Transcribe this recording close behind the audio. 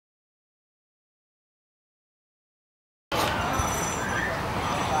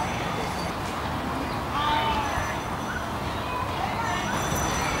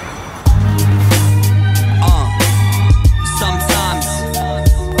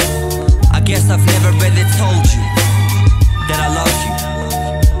I've never really told you that I love you.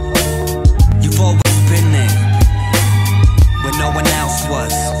 You've always been there when no one else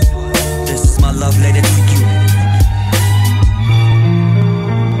was. This is my love letter to you.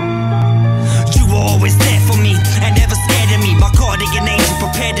 You were always there for me and never scared of me. My guardian angel,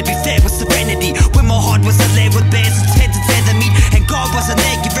 prepared to be fed with serenity. When my heart was laid with bears who tend to tether me, and God wasn't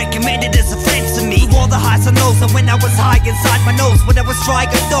there, you recommended as a friend to me. Through all the highs and lows, and when I was high inside my nose, when I was trying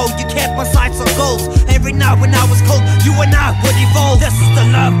to know, you kept my sights on goals. Every night when I was cold, you and I would evolve. This is the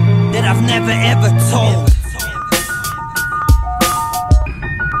love that I've never ever told.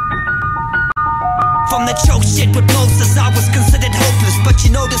 From the choke shit with Moses, I was considered hopeless, but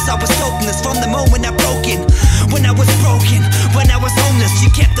you notice I was hopeless from the moment I broke in. When I was broken, when I was homeless,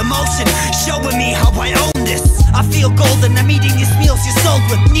 you kept the motion, showing me how I own this. I feel golden, I'm eating these meals you sold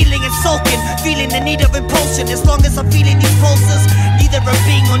with, kneeling and sulking, feeling the need of impulsion. As long as I'm feeling these pulses, neither a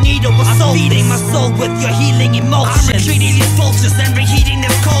being or needle was sold. I'm feeding my soul with your healing emotions. I'm retreating these vultures and reheating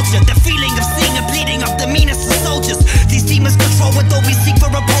this culture. The feeling of seeing a bleeding of the meanest of soldiers. These demons control what though we seek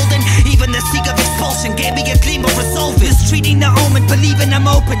for upholding. Even the seek of expulsion gave me a gleam of resolve. Mistreating the omen, believing I'm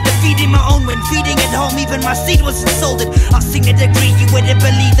open, defeating my own when feeding at home. Even my seed was insulted. I'll sing a degree, you wouldn't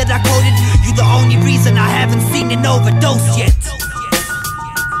believe that I coded. You the only reason I haven't seen an overdose yet.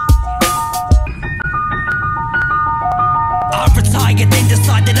 I retired, then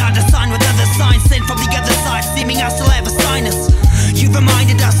decided I'd assign with other signs sent from the other side, seeming I still have a sinus. You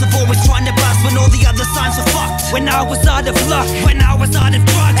reminded us of always trying to bust when all the other signs were fucked. When I was out of luck, when I was out of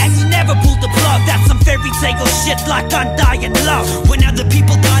drugs, and you never pulled the plug. That's some fairy tale shit like undying love. When other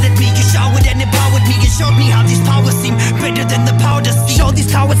people guided me, you showered and empowered me, and showed me how these powers seem better than the powder seem. Show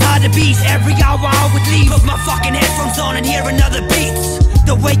these cowards how to beat. Every hour I would leave, put my fucking headphones on and hear another beat.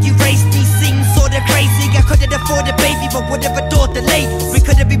 The way you raised me seems sorta crazy. I couldn't afford a baby, but would have adored the lady. We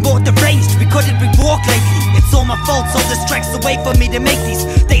couldn't be more deranged, we couldn't be walk lately. It's all my fault, so the strikes away for me to make these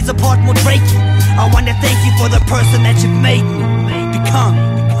days apart more draky. I wanna thank you for the person that you've made me become.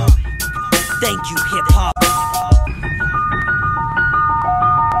 Thank you, hip hop.